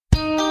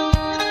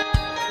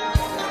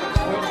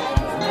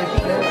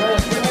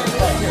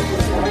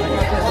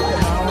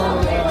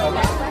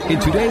In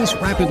today's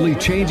rapidly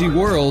changing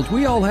world,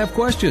 we all have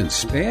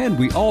questions, and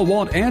we all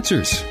want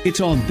answers.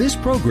 It's on this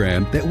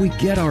program that we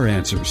get our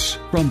answers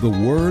from the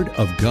Word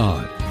of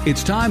God.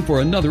 It's time for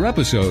another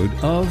episode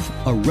of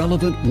A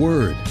Relevant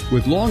Word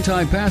with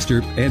longtime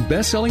pastor and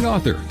best-selling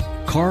author,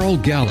 Carl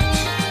Gallups.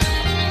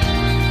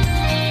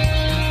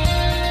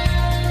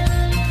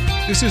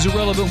 This is A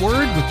Relevant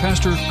Word with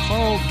Pastor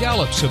Carl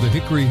Gallups of the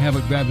Hickory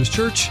Hammock Baptist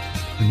Church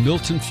in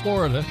Milton,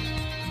 Florida.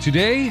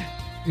 Today,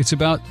 it's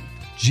about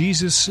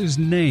Jesus'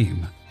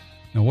 name.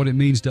 Now, what it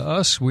means to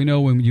us, we know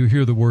when you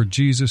hear the word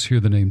Jesus, hear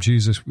the name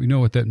Jesus, we know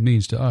what that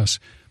means to us.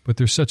 But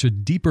there's such a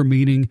deeper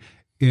meaning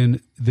in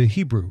the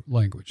Hebrew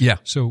language. Yeah.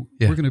 So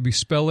we're going to be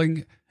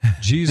spelling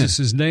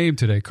Jesus' name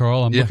today,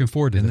 Carl. I'm looking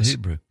forward to this.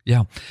 In the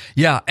Hebrew.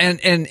 Yeah.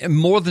 And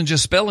more than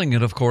just spelling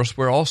it, of course,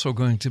 we're also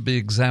going to be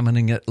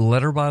examining it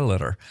letter by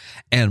letter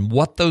and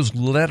what those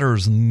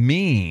letters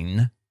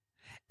mean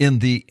in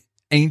the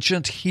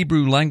ancient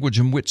Hebrew language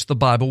in which the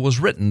Bible was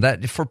written.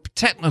 That, for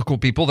technical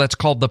people, that's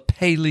called the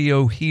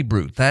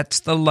Paleo-Hebrew. That's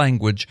the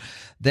language,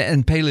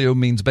 and Paleo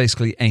means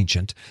basically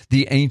ancient.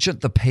 The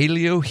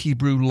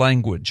Paleo-Hebrew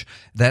language.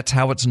 That's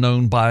how it's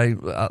known by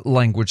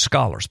language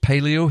scholars.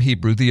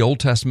 Paleo-Hebrew, the Old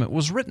Testament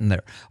was written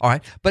there. All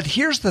right, but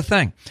here's the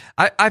thing.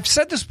 I've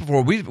said this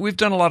before. We've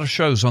done a lot of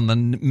shows on the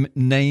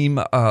name,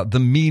 the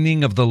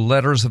meaning of the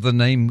letters of the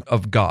name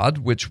of God,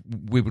 which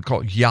we would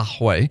call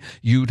Yahweh,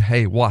 Yud,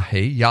 He, Wah,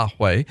 He,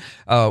 Yahweh.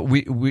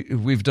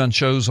 We've done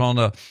shows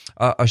on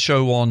a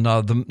show on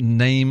the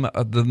name,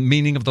 the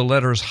meaning of the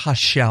letters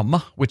Hashem,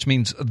 which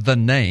means the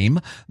name.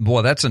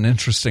 Boy, that's an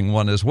interesting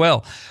one as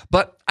well.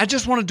 But I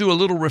just want to do a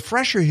little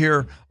refresher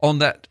here on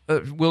that.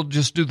 We'll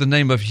just do the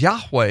name of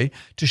Yahweh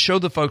to show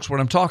the folks what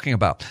I'm talking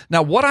about.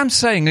 Now, what I'm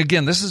saying,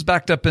 again, this is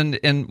backed up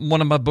in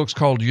one of my books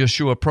called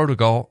Yeshua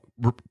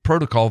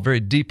Protocol very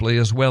deeply,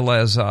 as well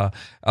as the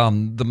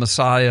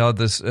Messiah,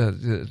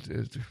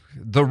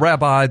 the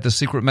Rabbi, the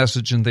Secret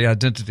Message, and the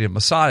Identity of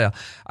Messiah.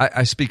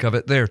 I speak of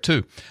it there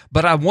too.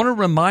 But I want to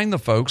remind the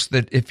folks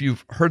that if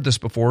you've heard this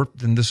before,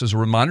 then this is a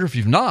reminder. If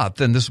you've not,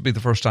 then this will be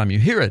the first time you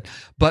hear it.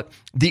 But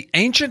the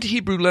ancient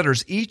Hebrew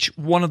letters, each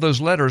one of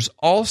those letters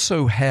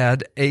also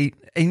had a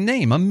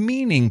name, a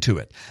meaning to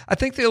it. I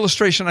think the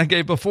illustration I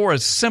gave before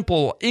is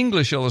simple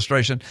English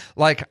illustration,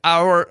 like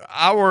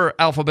our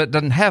alphabet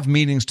doesn't have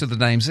meanings to the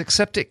names,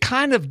 except it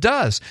kind of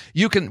does.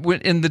 You can,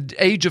 in the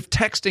age of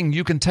texting,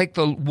 you can take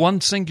the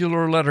one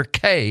singular letter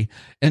K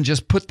and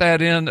just put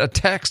that in a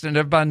text, and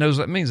everybody knows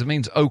what it means. It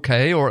means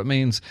okay, or it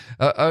means,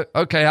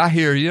 okay, I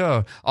hear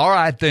you. All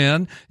right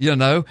then,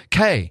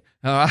 K.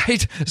 All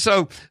right.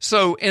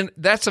 And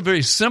that's a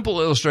very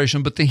simple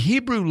illustration, but the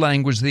Hebrew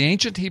language, the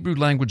ancient Hebrew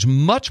language,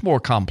 much more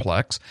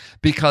complex,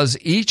 because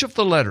each of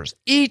the letters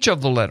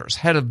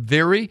had a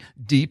very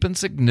deep and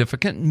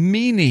significant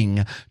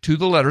meaning to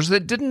the letters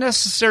that didn't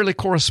necessarily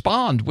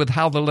correspond with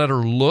how the letter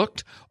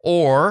looked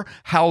or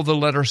how the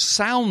letter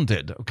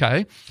sounded.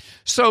 Okay.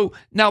 So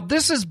now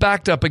this is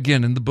backed up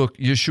again in the book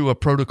Yeshua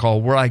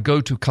Protocol, where I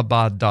go to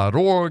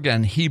Chabad.org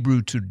and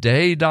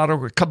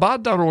HebrewToday.org.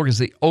 Chabad.org is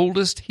the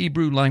oldest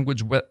Hebrew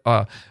language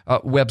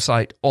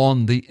website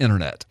on the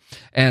internet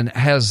and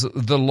has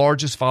the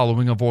largest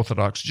following of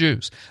Orthodox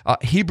Jews.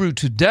 Hebrew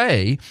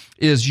Today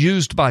is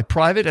used by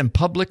private and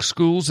public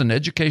schools and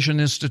education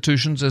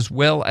institutions, as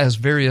well as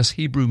various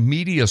Hebrew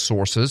media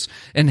sources,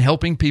 in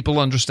helping people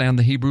understand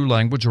the Hebrew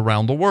language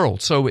around the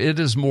world. So it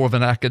is more of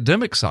an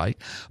academic site.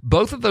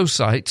 Both of those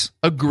sites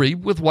agree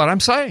with what I'm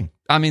saying.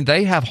 I mean,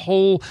 they have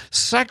whole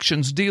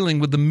sections dealing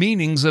with the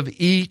meanings of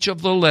each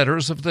of the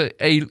letters of the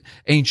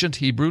ancient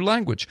Hebrew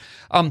language.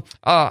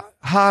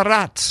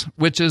 Haaretz,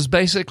 which is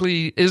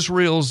basically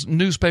Israel's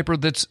newspaper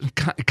that's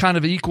kind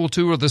of equal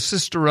to or the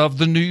sister of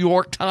the New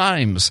York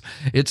Times.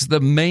 It's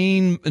the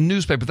main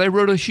newspaper. They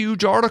wrote a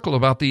huge article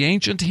about the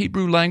ancient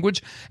Hebrew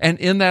language, and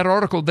in that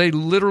article they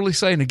literally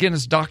say, and again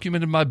it's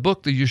documented in my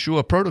book, The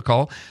Yeshua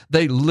Protocol,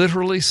 they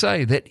literally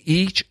say that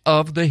each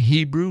of the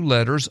Hebrew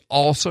letters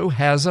also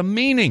has a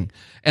meaning.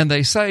 And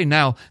they say,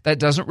 now, that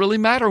doesn't really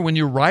matter when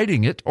you're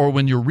writing it or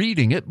when you're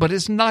reading it, but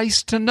it's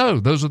nice to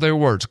know. Those are their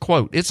words.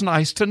 Quote, it's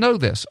nice to know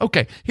this.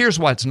 Okay, here's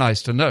why it's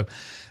nice to know.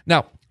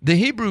 Now,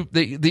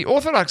 the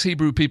Orthodox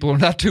Hebrew people are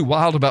not too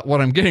wild about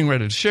what I'm getting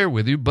ready to share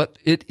with you, but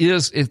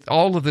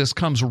all of this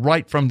comes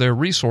right from their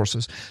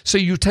resources. So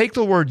you take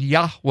the word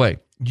Yahweh,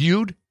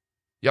 Yod,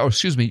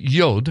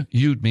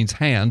 Yod means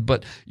hand,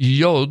 but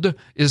Yod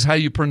is how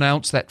you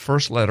pronounce that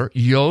first letter,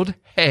 Yod,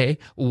 He,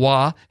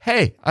 Wah,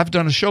 He. I've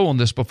done a show on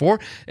this before,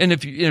 and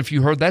if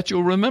you heard that,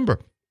 you'll remember.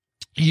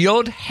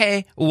 Yod,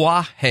 He,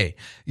 Wah, He.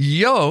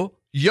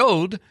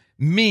 Yod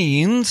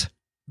means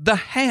the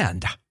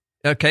hand.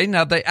 Okay,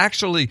 now the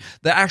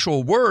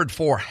actual word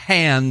for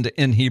hand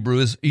in Hebrew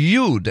is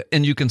yud,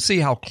 and you can see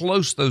how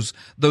close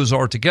those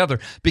are together,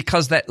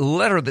 because that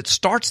letter that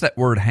starts that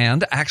word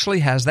hand actually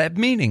has that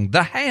meaning.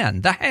 The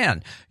hand,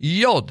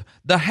 yod,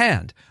 the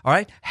hand. All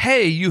right,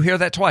 hey, you hear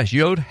that twice.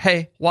 Yod,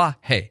 hey, wah,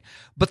 hey.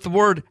 But the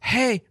word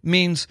hey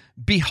means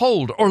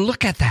behold or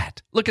look at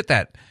that. Look at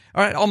that.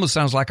 All right, almost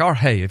sounds like our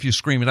hey if you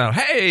scream it out,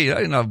 hey,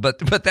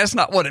 but that's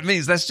not what it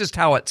means. That's just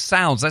how it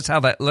sounds. That's how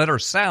that letter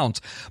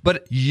sounds.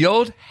 But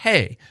yod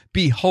hey,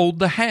 behold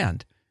the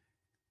hand.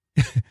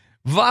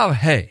 Vav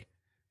hey,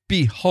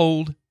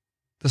 behold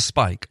the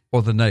spike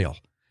or the nail.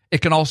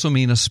 It can also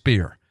mean a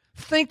spear.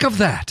 Think of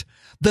that.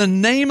 The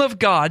name of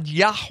God,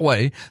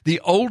 Yahweh,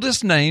 the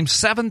oldest name,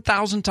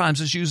 7,000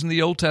 times is used in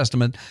the Old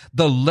Testament.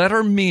 The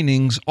letter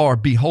meanings are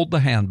behold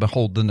the hand,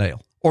 behold the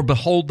nail, or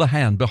behold the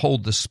hand,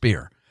 behold the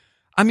spear.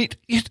 I mean,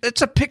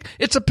 it's a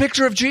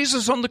picture of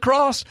Jesus on the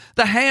cross,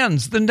 the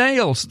hands, the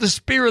nails, the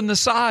spear in the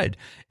side.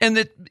 And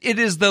it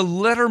is the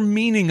letter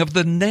meaning of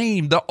the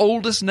name, the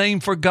oldest name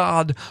for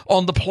God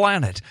on the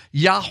planet,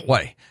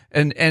 Yahweh.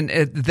 And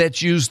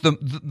that's used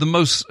the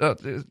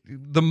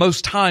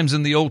most times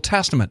in the Old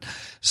Testament.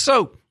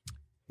 So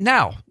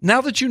now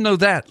that you know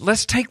that,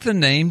 let's take the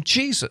name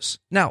Jesus.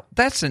 Now,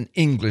 that's an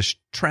English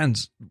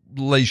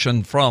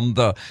translation from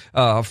the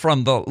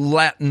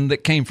Latin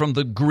that came from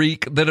the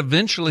Greek that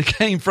eventually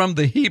came from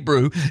the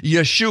Hebrew,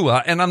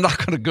 Yeshua. And I'm not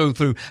going to go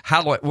through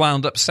how it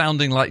wound up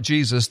sounding like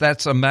Jesus.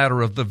 That's a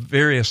matter of the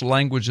various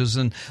languages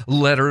and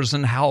letters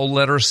and how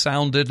letters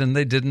sounded, and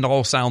they didn't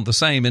all sound the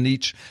same in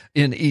each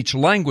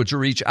language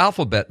or each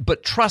alphabet.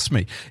 But trust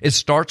me, it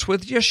starts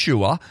with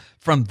Yeshua.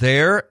 From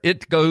there,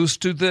 it goes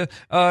to the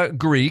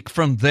Greek.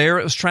 From there,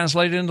 it was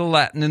translated into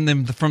Latin. And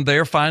then from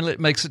there, finally, it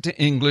makes it to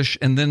English.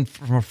 And then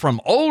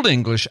from Old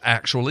English,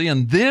 actually.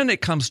 And then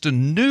it comes to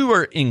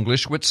newer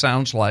English, which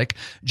sounds like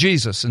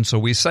Jesus. And so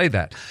we say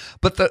that.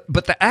 But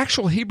the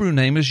actual Hebrew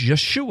name is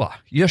Yeshua.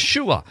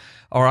 Yeshua.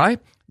 All right?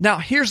 Now,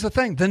 here's the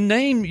thing. The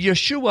name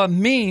Yeshua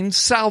means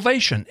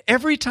salvation.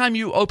 Every time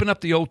you open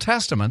up the Old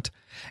Testament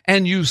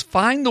and you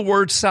find the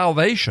word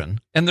salvation,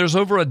 and there's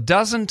over a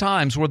dozen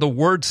times where the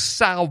word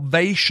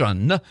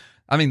salvation,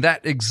 I mean,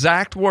 that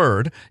exact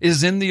word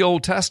is in the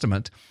Old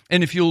Testament.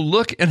 And if you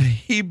look in a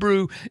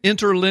Hebrew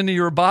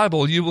interlinear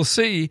Bible, you will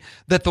see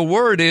that the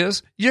word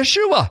is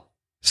Yeshua.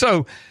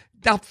 So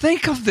now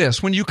think of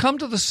this. When you come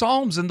to the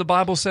Psalms and the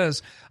Bible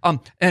says,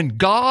 and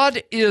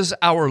God is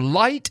our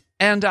light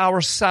and our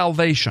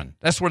salvation.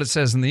 That's what it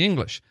says in the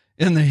English.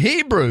 In the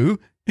Hebrew,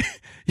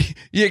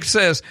 it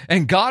says,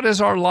 and God is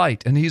our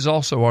light, and he's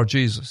also our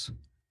Jesus.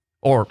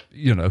 Or,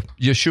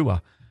 Yeshua.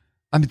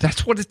 I mean,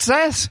 that's what it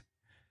says.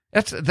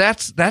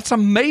 That's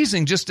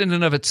amazing just in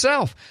and of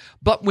itself.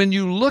 But when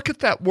you look at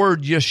that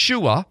word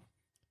Yeshua,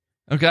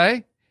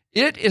 okay,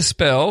 it is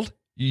spelled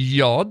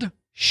Yod,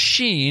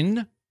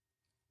 Shin,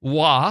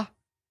 Wa,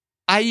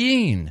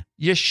 Ayin.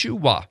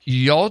 Yeshua.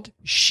 Yod,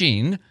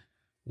 Shin,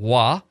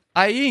 Wa,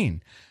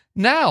 Ayin.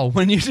 Now,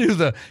 when you do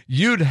the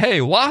Yud,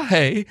 Hey, Wah,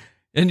 Hey,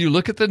 and you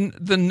look at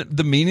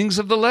the meanings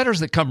of the letters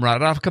that come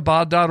right out of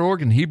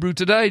Chabad.org and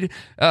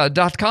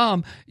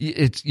HebrewToday.com,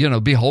 it's,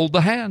 behold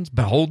the hands,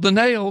 behold the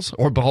nails,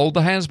 or behold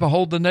the hands,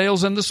 behold the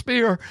nails and the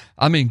spear.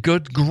 I mean,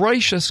 good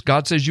gracious.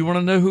 God says, you want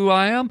to know who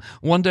I am?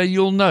 One day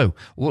you'll know.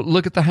 Well,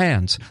 look at the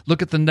hands,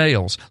 look at the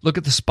nails, look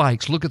at the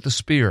spikes, look at the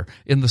spear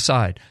in the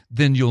side.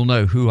 Then you'll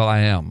know who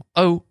I am.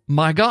 Oh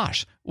my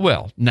gosh.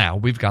 Well, now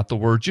we've got the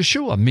word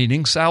Yeshua,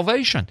 meaning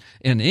salvation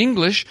in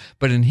English,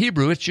 but in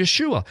Hebrew it's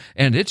Yeshua,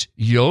 and it's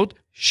Yod,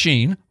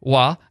 Shin,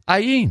 Wa,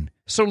 Ayin.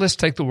 So let's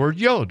take the word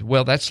Yod.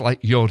 Well, that's like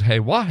Yod, He,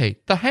 Wah, He,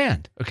 the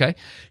hand, okay?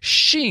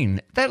 Shin,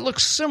 that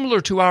looks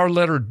similar to our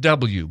letter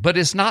W, but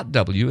it's not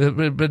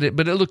W, but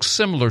it looks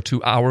similar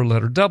to our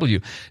letter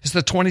W. It's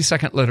the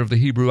 22nd letter of the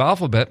Hebrew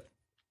alphabet.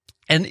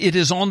 And it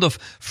is on the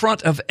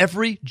front of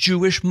every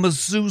Jewish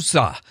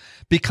mezuzah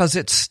because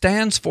it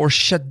stands for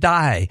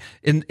Shaddai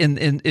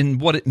in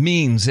what it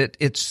means.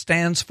 It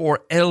stands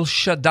for El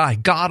Shaddai,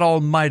 God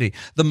Almighty.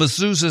 The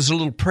mezuzah is a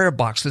little prayer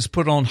box that's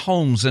put on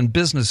homes and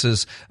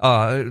businesses,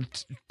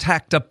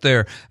 tacked up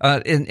there.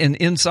 And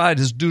inside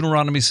is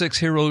Deuteronomy 6,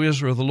 Hear, O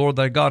Israel, the Lord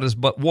thy God is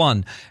but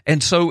one.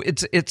 And so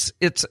it's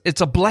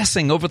a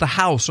blessing over the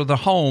house or the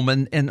home.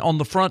 And on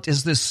the front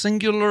is this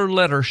singular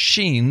letter,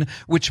 Shin,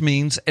 which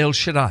means El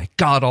Shaddai,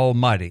 God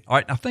Almighty. All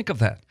right, now think of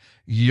that.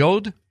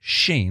 Yod,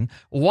 Shin,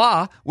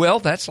 Wa, well,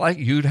 that's like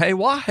Yud, He,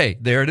 Wah, He.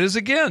 There it is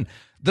again.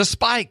 The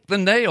spike, the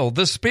nail,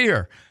 the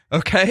spear.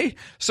 Okay?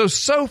 So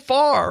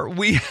far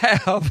we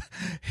have,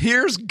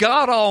 here's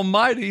God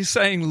Almighty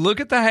saying, look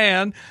at the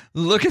hand,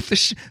 look at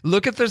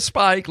the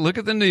spike, look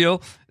at the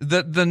nail,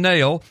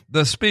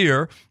 the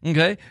spear,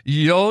 okay?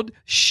 Yod,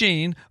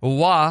 Shin,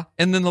 Wa,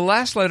 and then the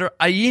last letter,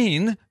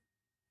 Ayin,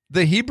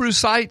 the Hebrew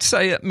sites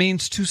say it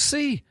means to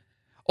see.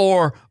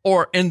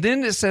 And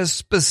then it says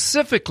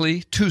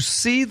specifically to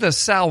see the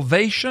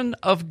salvation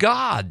of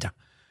God.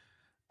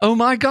 Oh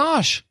my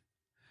gosh.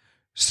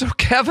 So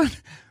Kevin,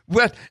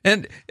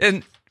 and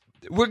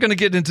we're going to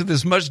get into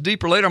this much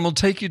deeper later. I'm going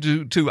to take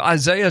you to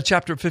Isaiah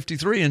chapter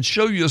 53 and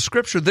show you a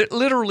scripture that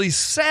literally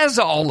says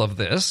all of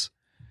this.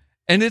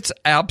 And it's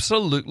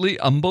absolutely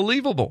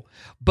unbelievable.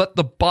 But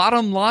the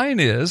bottom line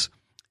is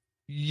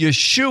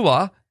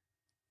Yeshua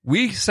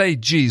We say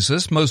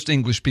Jesus, most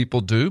English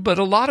people do, but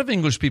a lot of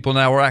English people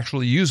now are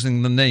actually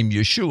using the name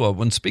Yeshua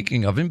when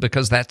speaking of him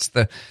because that's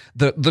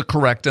the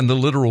correct and the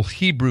literal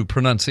Hebrew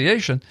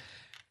pronunciation.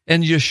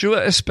 And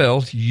Yeshua is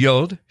spelled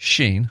Yod,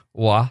 Shin,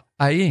 Wah,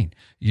 Ayin.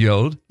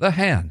 Yod, the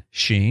hand.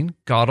 Shin,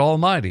 God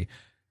Almighty.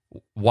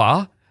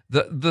 Wah,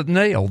 the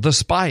nail, the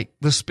spike,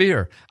 the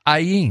spear.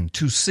 Ayin,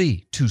 to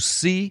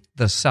see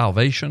the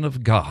salvation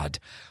of God.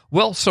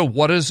 Well, so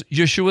what does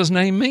Yeshua's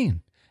name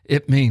mean?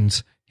 It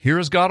means, here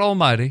is God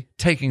Almighty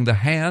taking the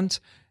hands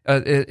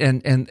and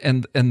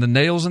the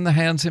nails in the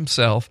hands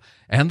himself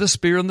and the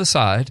spear in the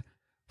side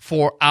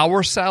for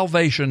our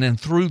salvation, and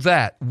through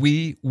that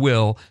we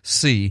will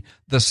see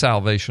the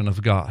salvation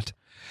of God.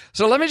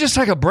 So let me just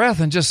take a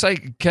breath and just say,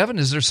 Kevin,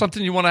 is there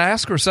something you want to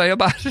ask or say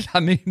about it? I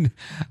mean,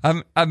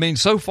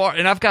 so far,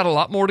 and I've got a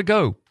lot more to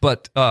go,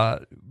 but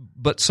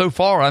so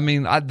far,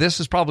 this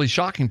is probably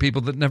shocking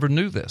people that never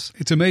knew this.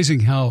 It's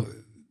amazing how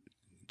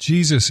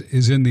Jesus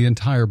is in the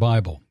entire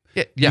Bible.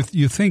 Yeah.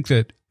 You think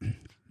that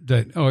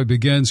it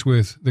begins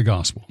with the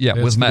gospel. Yeah,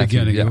 That's with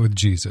Matthew. Beginning with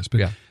Jesus,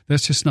 but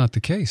that's just not the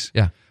case.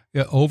 Yeah,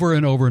 over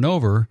and over and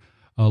over,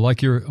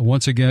 like you're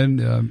once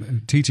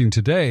again teaching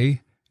today.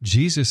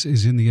 Jesus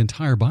is in the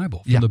entire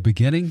Bible, from the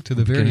beginning to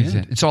the very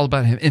end. It's all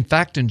about him. In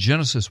fact, in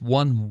Genesis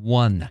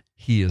 1:1,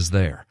 he is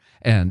there.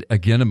 And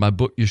again, in my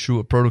book,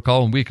 Yeshua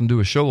Protocol, and we can do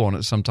a show on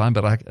it sometime,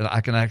 but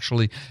I can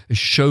actually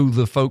show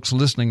the folks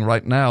listening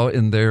right now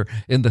in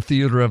the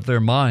theater of their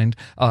mind,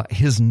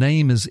 his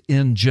name is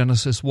in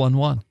Genesis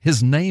 1:1.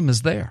 His name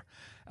is there.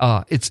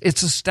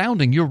 It's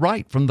astounding. You're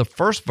right. From the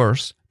first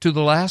verse to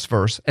the last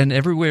verse and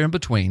everywhere in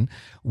between,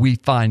 we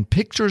find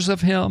pictures of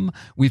him.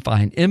 We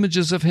find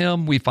images of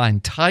him. We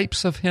find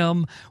types of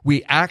him.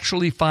 We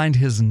actually find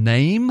his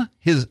name,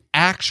 his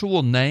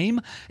actual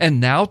name. And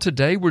now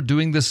today we're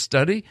doing this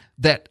study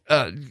that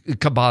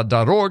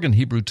Chabad.org and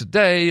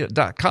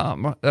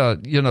HebrewToday.com,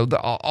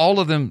 all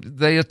of them,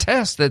 they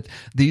attest that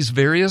these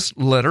various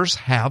letters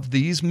have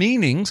these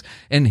meanings.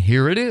 And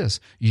here it is.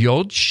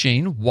 Yod,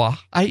 Shin, Wah,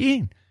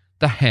 Ayin.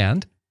 The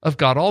hand of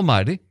God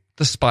Almighty,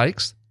 the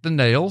spikes, the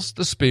nails,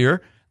 the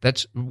spear,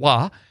 that's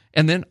Wah,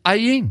 and then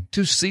Ayin,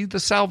 to see the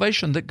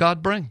salvation that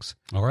God brings.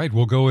 All right,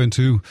 we'll go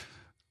into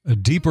a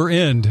deeper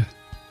end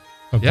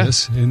of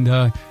this in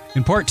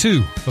part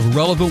 2 of A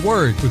Relevant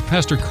Word with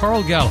Pastor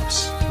Carl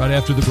Gallups right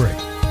after the break.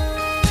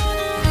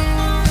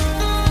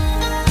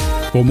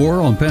 For more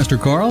on Pastor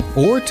Carl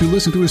or to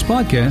listen to his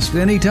podcast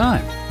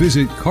anytime,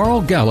 visit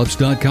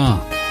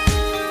carlgallups.com.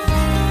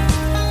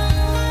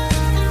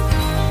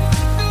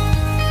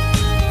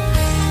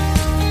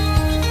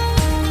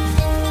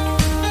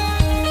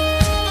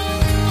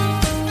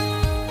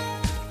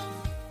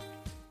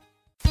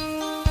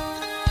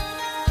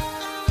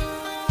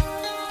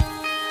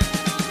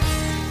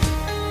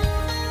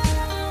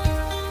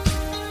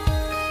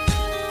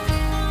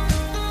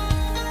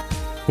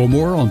 For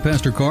more on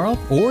Pastor Carl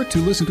or to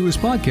listen to his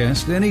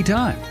podcast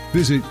anytime,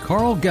 visit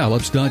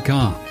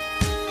carlgallups.com.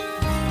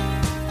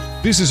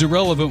 This is A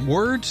Relevant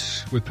Word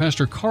with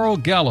Pastor Carl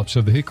Gallups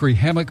of the Hickory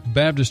Hammock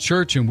Baptist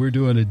Church, and we're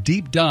doing a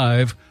deep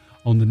dive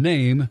on the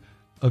name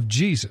of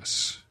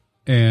Jesus.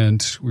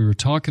 And we were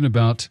talking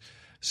about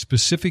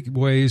specific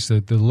ways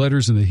that the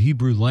letters in the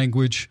Hebrew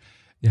language,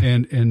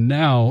 and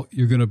now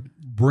you're going to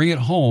bring it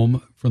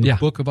home from the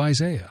book of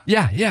Isaiah.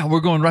 Yeah, we're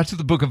going right to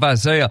the book of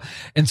Isaiah.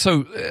 And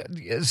so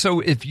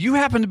if you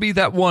happen to be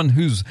that one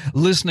who's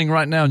listening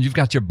right now and you've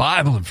got your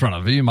Bible in front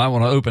of you might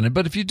want to open it.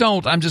 But if you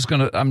don't, I'm just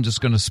going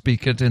to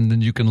speak it, and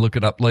then you can look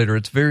it up later.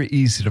 It's very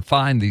easy to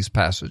find these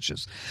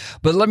passages.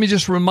 But let me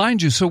just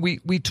remind you, so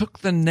we took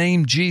the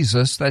name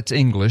Jesus, that's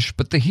English,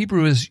 but the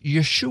Hebrew is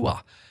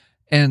Yeshua.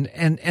 And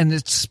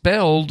it's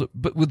spelled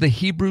but with the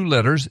Hebrew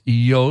letters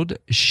Yod,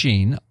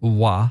 Shin,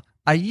 Wah,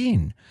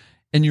 Ayin.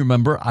 And you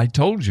remember I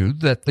told you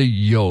that the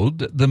Yod,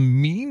 the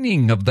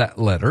meaning of that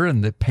letter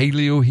in the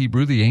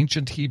Paleo-Hebrew, the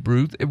ancient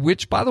Hebrew,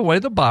 which, by the way,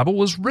 the Bible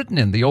was written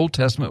in, the Old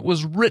Testament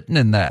was written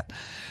in that.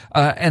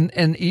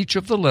 And each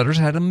of the letters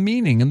had a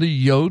meaning, and the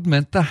Yod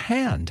meant the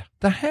hand.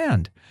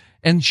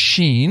 And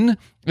Shin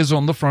is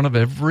on the front of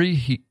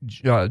every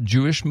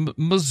Jewish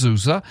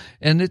mezuzah,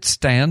 and it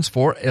stands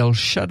for El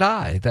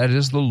Shaddai. That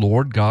is the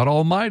Lord God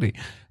Almighty.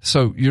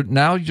 So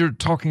you're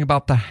talking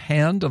about the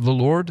hand of the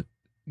Lord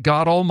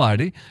God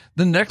Almighty.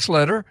 The next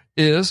letter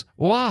is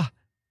Wah,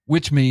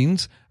 which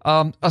means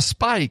a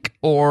spike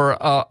or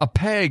a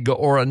peg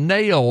or a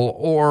nail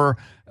or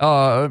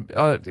and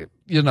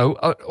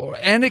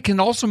it can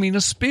also mean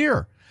a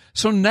spear.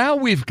 So now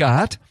we've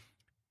got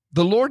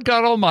the Lord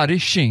God Almighty,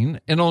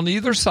 Shin, and on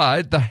either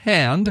side the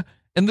hand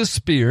and the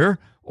spear,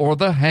 or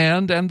the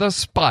hand and the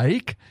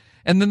spike.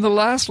 And then the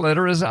last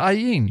letter is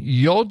Ayin,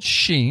 Yod,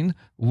 Shin,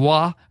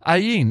 Wah,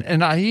 Ayin.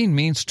 And Ayin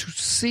means to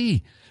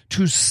see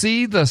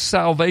the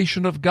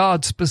salvation of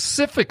God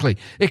specifically.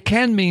 It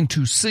can mean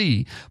to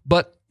see,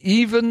 but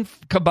even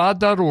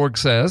Chabad.org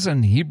says,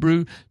 and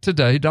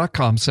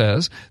HebrewToday.com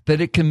says,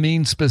 that it can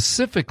mean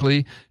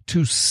specifically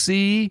to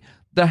see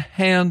the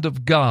hand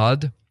of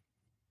God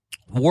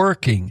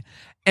working.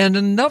 And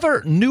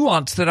another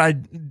nuance that I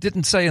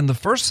didn't say in the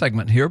first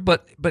segment here,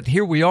 but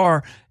here we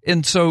are.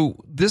 And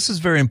so this is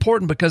very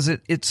important because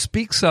it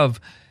speaks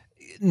of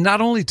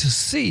not only to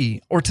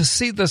see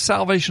the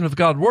salvation of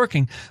God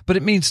working, but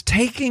it means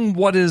taking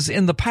what is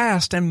in the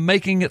past and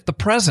making it the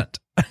present.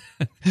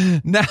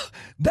 Now,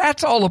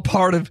 that's all a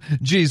part of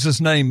Jesus'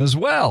 name as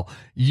well.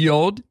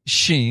 Yod,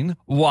 Shin,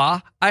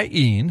 Wa,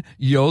 Ayin,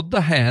 Yod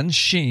the hand,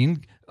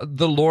 Shin,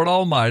 the Lord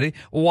Almighty,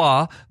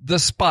 Wa, the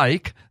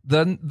spike,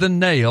 the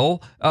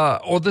nail,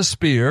 or the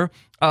spear,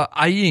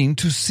 Ayin,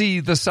 to see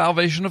the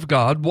salvation of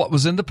God. What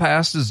was in the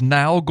past is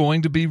now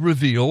going to be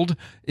revealed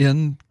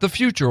in the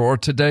future, or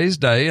today's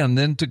day, and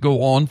then to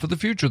go on for the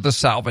future, the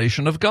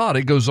salvation of God.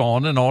 It goes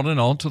on and on and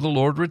on till the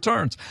Lord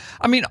returns.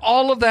 I mean,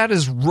 all of that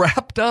is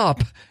wrapped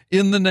up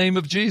in the name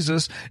of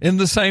Jesus in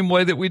the same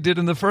way that we did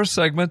in the first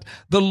segment,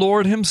 the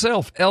Lord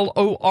himself,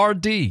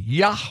 Lord,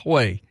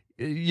 Yahweh,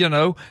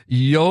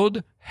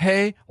 Yod,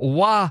 He,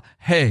 Wah,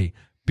 He.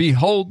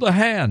 Behold the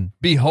hand,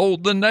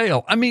 behold the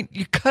nail. I mean,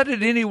 you cut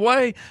it any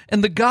way,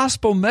 and the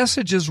gospel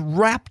message is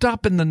wrapped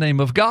up in the name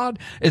of God.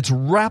 It's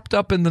wrapped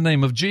up in the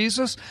name of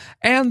Jesus,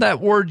 and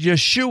that word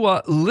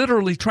Yeshua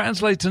literally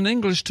translates in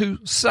English to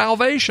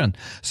salvation.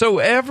 So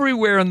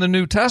everywhere in the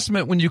New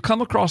Testament, when you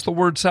come across the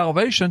word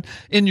salvation,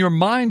 in your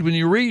mind when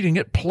you're reading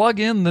it,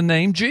 plug in the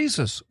name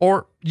Jesus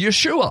or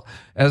Yeshua,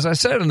 as I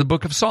said in the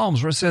book of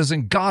Psalms, where it says,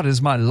 "And God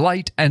is my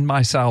light and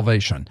my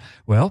salvation."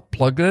 Well,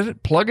 plug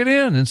it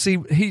in and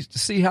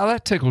see how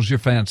that tickles your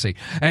fancy.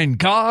 And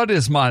God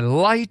is my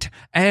light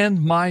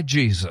and my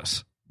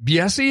Jesus.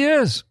 Yes, he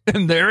is.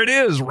 And there it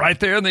is, right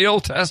there in the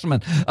Old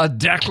Testament, a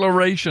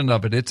declaration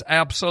of it. It's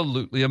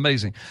absolutely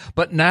amazing.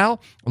 But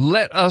now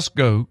let us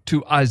go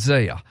to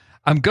Isaiah.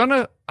 I'm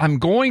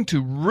going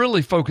to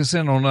really focus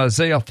in on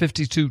Isaiah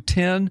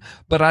 52:10,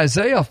 but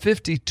Isaiah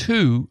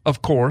 52,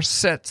 of course,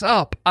 sets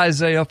up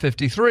Isaiah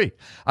 53.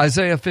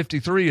 Isaiah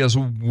 53 is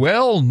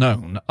well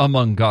known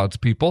among God's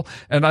people,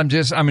 and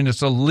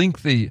it's a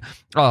lengthy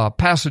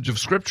passage of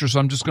Scripture, so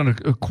I'm just going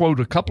to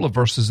quote a couple of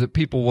verses that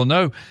people will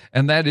know,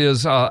 and that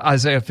is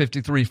Isaiah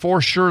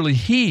 53:4. Surely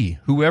he,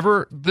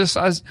 whoever this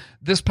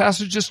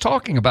passage is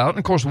talking about, and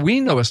of course we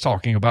know it's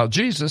talking about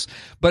Jesus,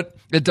 but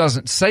it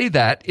doesn't say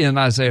that in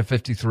Isaiah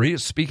 53.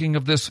 It's speaking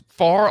of this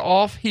far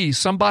off he,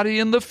 somebody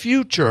in the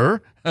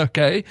future.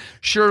 Okay,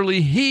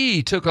 surely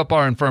he took up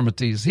our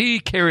infirmities. He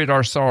carried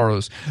our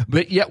sorrows,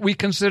 but yet we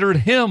considered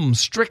him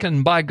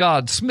stricken by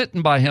God,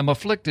 smitten by him,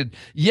 afflicted.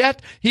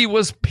 Yet he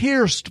was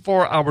pierced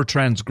for our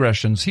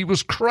transgressions. He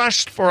was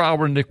crushed for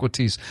our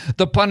iniquities.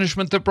 The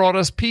punishment that brought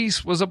us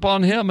peace was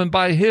upon him, and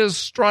by his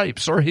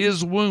stripes or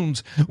his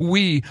wounds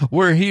we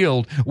were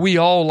healed. We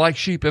all like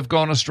sheep have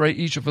gone astray.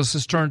 Each of us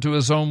has turned to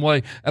his own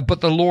way,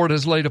 but the Lord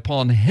has laid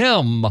upon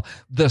him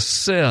the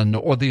sin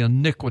or the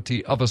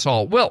iniquity of us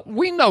all. Well,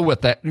 we know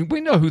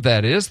who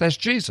that is. That's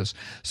Jesus.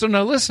 So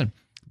now listen,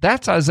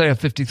 that's Isaiah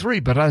 53,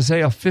 but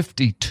Isaiah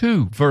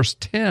 52, verse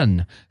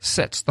 10,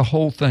 sets the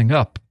whole thing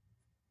up.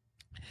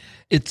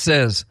 It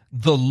says,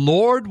 "The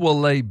Lord will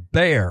lay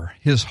bare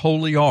his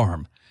holy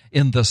arm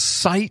in the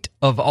sight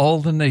of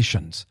all the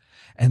nations,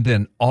 and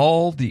then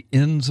all the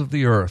ends of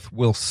the earth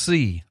will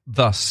see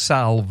the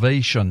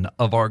salvation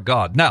of our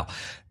God." Now,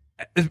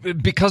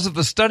 because of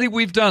the study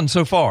we've done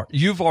so far,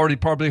 you've already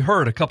probably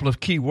heard a couple of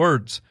key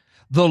words.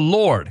 The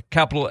Lord,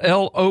 capital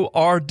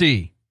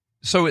Lord.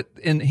 So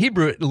in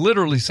Hebrew, it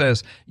literally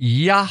says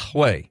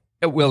Yahweh.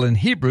 Well, in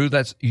Hebrew,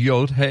 that's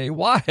Yod, He,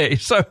 Wah, He.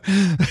 So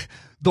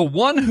the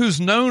one who's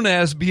known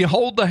as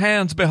behold the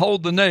hands,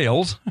 behold the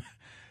nails,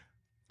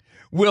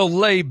 will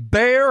lay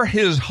bare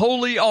his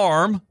holy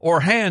arm,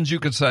 or hands, you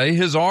could say,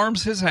 his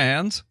arms, his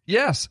hands.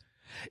 Yes.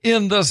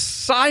 In the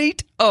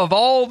sight of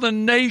all the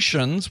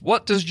nations.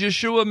 What does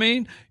Yeshua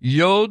mean?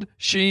 Yod,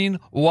 Shin,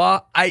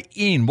 Wa,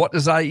 Ayin. What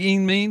does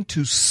Ayin mean?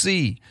 To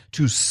see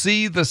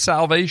the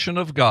salvation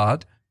of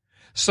God.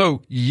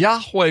 So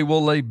Yahweh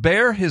will lay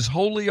bare his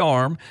holy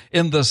arm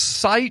in the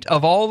sight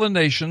of all the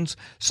nations,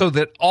 so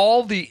that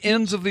all the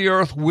ends of the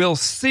earth will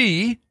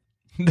see,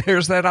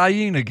 there's that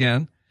Ayin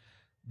again,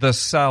 the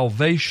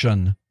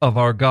salvation of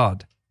our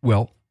God.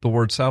 Well, the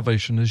word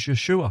salvation is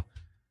Yeshua.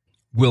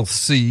 Will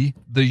see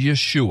the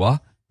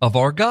Yeshua of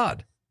our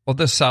God, or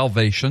the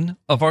salvation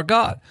of our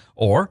God,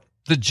 or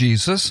the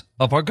Jesus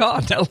of our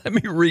God. Now let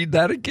me read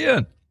that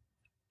again.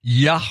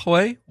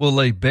 Yahweh will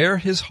lay bare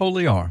his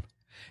holy arm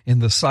in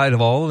the sight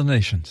of all the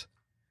nations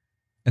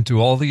and to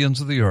all the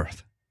ends of the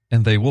earth,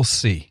 and they will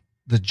see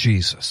the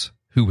Jesus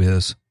who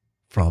is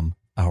from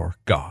our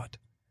God.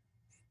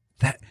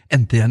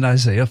 And then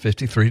Isaiah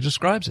 53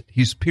 describes it.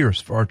 He's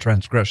pierced for our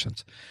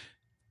transgressions.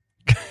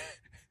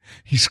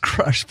 He's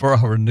crushed for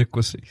our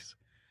iniquities.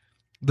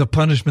 The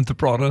punishment that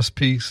brought us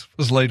peace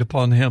was laid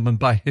upon him, and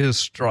by his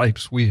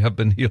stripes we have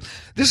been healed.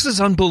 This is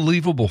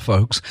unbelievable,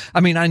 folks. I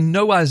mean, I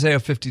know Isaiah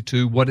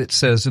 52, what it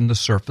says in the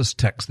surface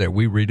text there.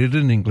 We read it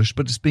in English,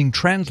 but it's being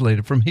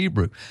translated from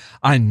Hebrew.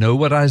 I know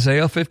what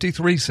Isaiah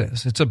 53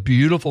 says. It's a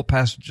beautiful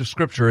passage of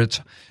Scripture.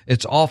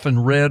 It's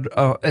often read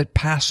at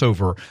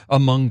Passover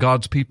among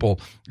God's people.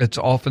 It's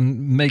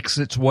often makes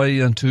its way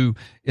into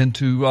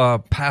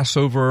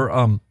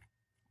Passover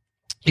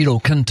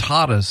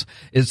cantatas.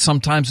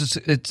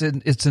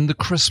 It's in the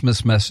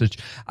Christmas message.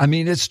 I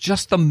mean, it's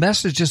just the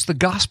message, it's the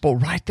gospel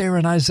right there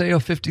in Isaiah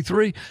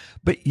 53.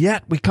 But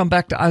yet we come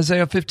back to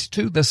Isaiah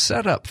 52, the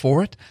setup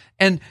for it.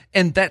 And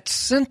that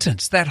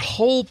sentence, that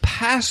whole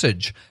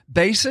passage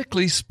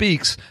basically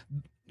speaks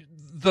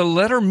the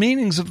letter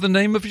meanings of the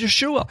name of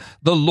Yeshua.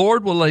 The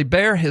Lord will lay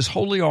bare his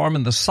holy arm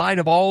in the sight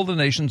of all the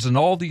nations, and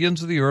all the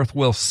ends of the earth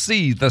will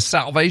see the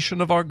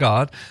salvation of our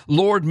God.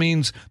 Lord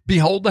means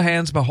behold the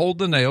hands, behold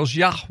the nails,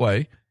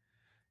 Yahweh.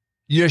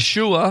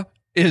 Yeshua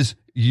is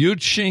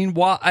Yud Shin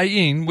Wa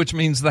Ayin, which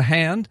means the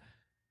hand,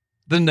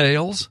 the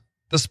nails,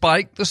 the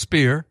spike, the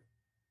spear,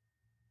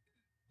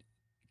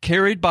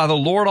 carried by the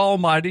Lord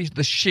Almighty,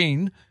 the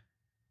Shin,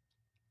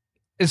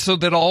 is so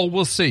that all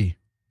will see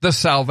the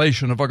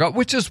salvation of our God,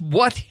 which is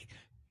what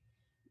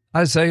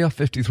Isaiah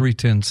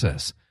 53:10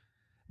 says.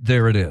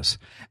 There it is.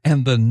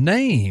 And the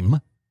name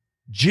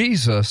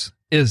Jesus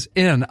is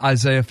in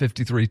Isaiah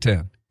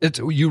 53:10.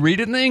 You read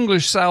it in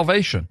English,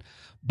 salvation,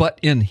 but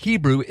in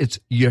Hebrew, it's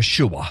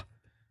Yeshua,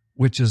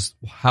 which is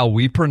how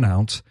we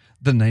pronounce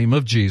the name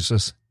of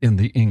Jesus in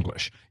the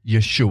English,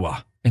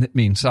 Yeshua. And it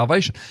means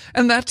salvation.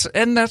 And that's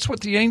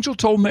what the angel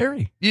told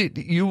Mary.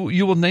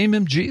 You will name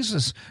him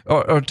Jesus,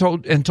 or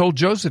told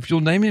Joseph, you'll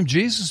name him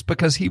Jesus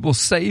because he will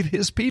save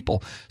his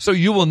people. So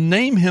you will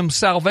name him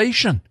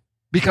salvation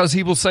because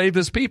he will save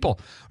his people.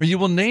 Or you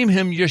will name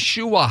him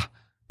Yeshua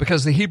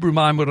because the Hebrew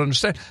mind would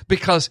understand,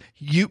 because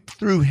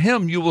through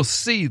him you will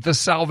see the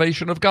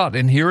salvation of God.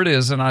 And here it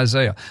is in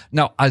Isaiah.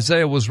 Now,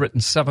 Isaiah was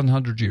written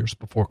 700 years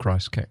before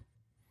Christ came.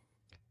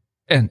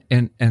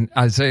 And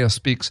Isaiah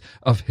speaks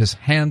of his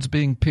hands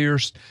being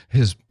pierced,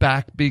 his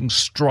back being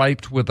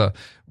striped with a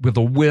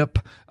whip,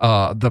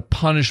 the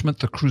punishment,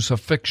 the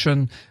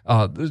crucifixion,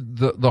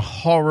 the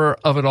horror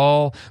of it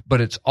all.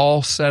 But it's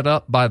all set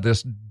up by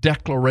this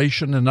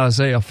declaration in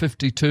Isaiah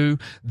 52.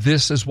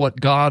 This is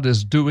what God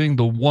is doing.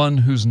 The one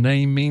whose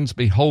name means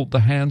behold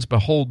the hands,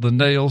 behold the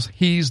nails.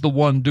 He's the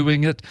one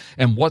doing it.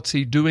 And what's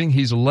he doing?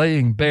 He's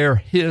laying bare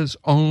his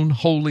own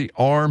holy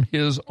arm,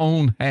 his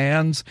own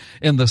hands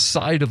in the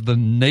sight of the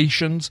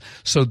nations,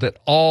 so that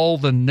all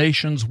the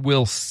nations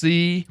will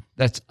see.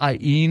 That's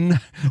Ayin,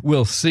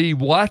 will see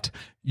what?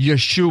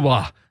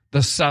 Yeshua,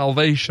 the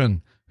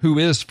salvation who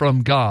is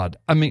from God.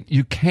 I mean,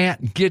 you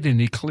can't get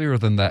any clearer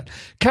than that.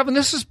 Kevin,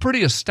 this is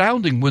pretty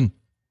astounding when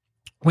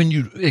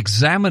you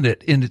examine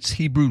it in its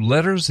Hebrew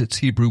letters, its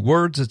Hebrew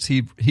words, its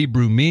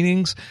Hebrew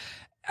meanings.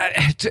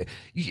 And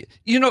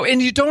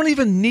you don't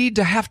even need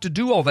to have to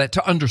do all that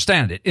to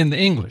understand it in the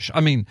English. I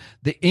mean,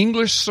 the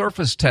English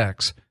surface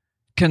text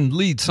can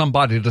lead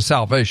somebody to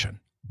salvation.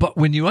 But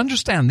when you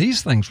understand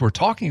these things we're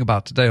talking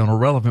about today on a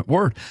relevant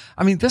word,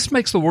 I mean, this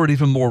makes the word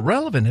even more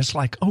relevant. It's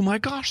like, oh my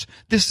gosh,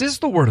 this is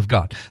the word of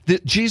God.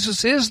 That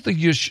Jesus is the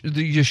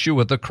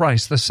Yeshua, the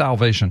Christ, the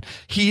salvation.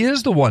 He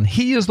is the one.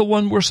 He is the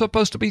one we're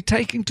supposed to be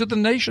taking to the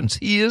nations.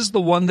 He is the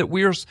one that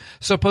we are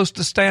supposed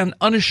to stand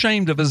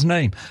unashamed of his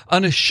name,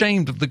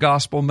 unashamed of the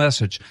gospel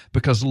message.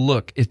 Because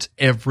look, it's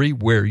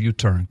everywhere you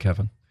turn,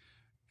 Kevin.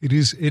 It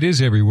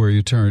is everywhere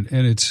you turn,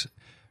 and it's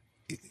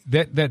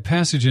that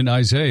passage in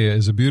Isaiah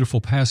is a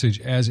beautiful passage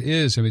as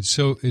is. I mean,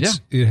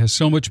 it has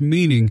so much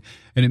meaning,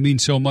 and it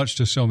means so much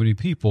to so many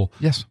people.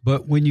 Yes.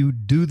 But when you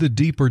do the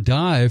deeper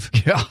dive,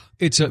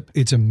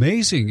 it's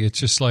amazing. It's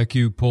just like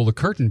you pull the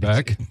curtain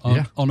back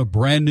on a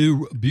brand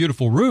new,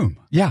 beautiful room.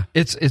 Yeah,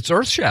 it's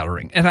earth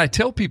shattering. And I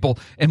tell people,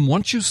 and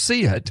once you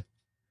see it,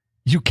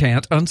 you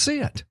can't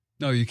unsee it.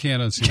 No, you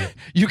can't unsee it.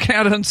 You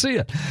can't unsee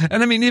it.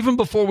 And I mean, even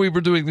before we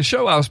were doing the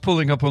show, I was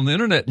pulling up on the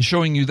internet and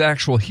showing you the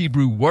actual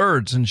Hebrew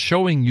words and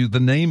showing you the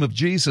name of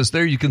Jesus.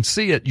 There you can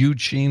see it, Yud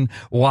Shin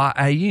Wa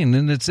Ayin,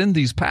 and it's in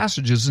these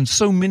passages and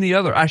so many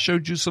other. I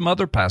showed you some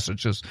other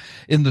passages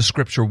in the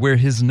scripture where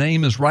his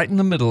name is right in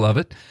the middle of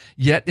it,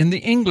 yet in the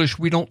English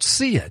we don't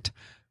see it.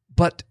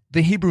 But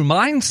the Hebrew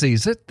mind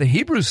sees it, the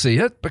Hebrews see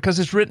it because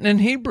it's written in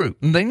Hebrew,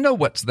 and they know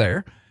what's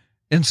there.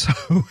 And so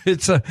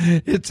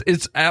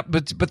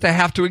but they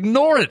have to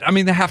ignore it. I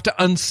mean, they have to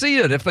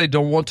unsee it if they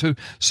don't want to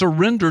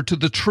surrender to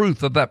the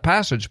truth of that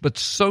passage. But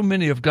so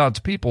many of God's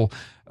people,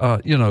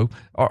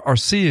 are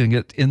seeing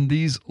it in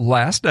these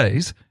last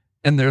days,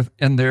 and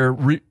they're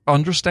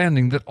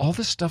understanding that all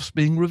this stuff's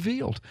being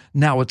revealed.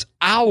 Now it's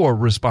our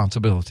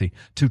responsibility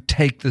to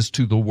take this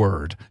to the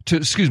world.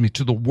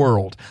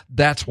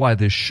 That's why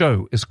this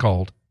show is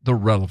called The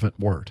Relevant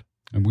Word.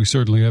 And we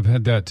certainly have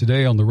had that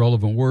today on The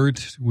Relevant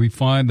Word. We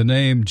find the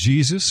name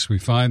Jesus. We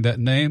find that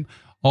name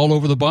all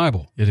over the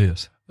Bible. It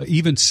is.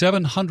 Even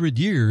 700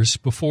 years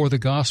before the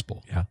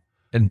gospel. Yeah.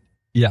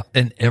 Yeah,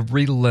 and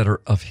every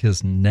letter of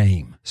his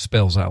name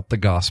spells out the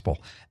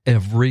gospel.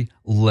 Every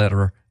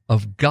letter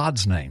of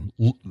God's name,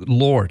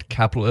 Lord,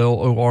 capital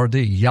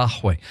L-O-R-D,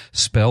 Yahweh,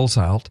 spells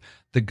out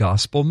the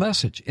gospel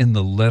message in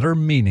the letter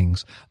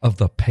meanings of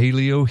the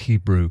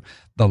Paleo-Hebrew,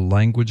 the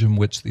language in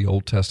which the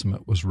Old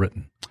Testament was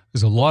written.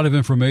 There's a lot of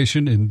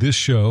information in this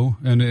show,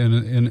 and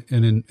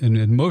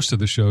in most of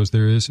the shows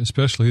there is,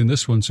 especially in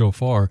this one so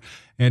far.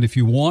 And if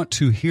you want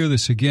to hear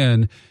this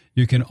again,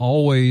 you can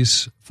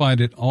always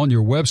find it on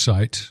your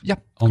website,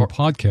 on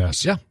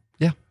podcasts.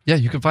 Yeah,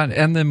 you can find it.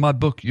 And then my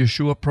book,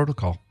 Yeshua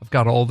Protocol. I've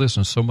got all this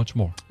and so much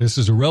more. This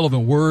is A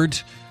Relevant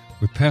Word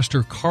with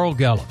Pastor Carl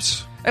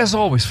Gallups. As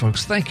always,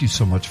 folks, thank you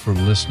so much for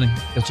listening.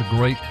 It's a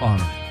great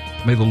honor.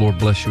 May the Lord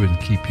bless you and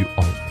keep you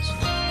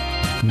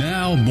always.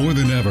 Now, more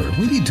than ever,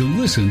 we need to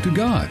listen to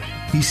God.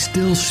 He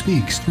still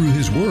speaks through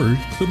His Word,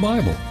 the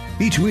Bible.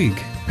 Each week,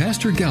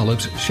 Pastor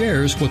Gallups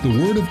shares what the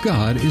Word of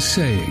God is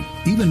saying,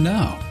 even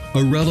now.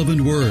 A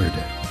Relevant Word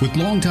with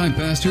longtime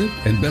pastor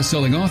and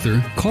best-selling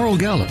author Carl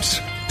Gallups.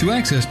 To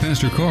access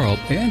Pastor Carl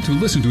and to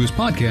listen to his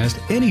podcast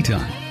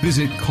anytime,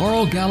 visit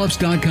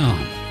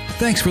carlgallups.com.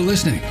 Thanks for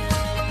listening.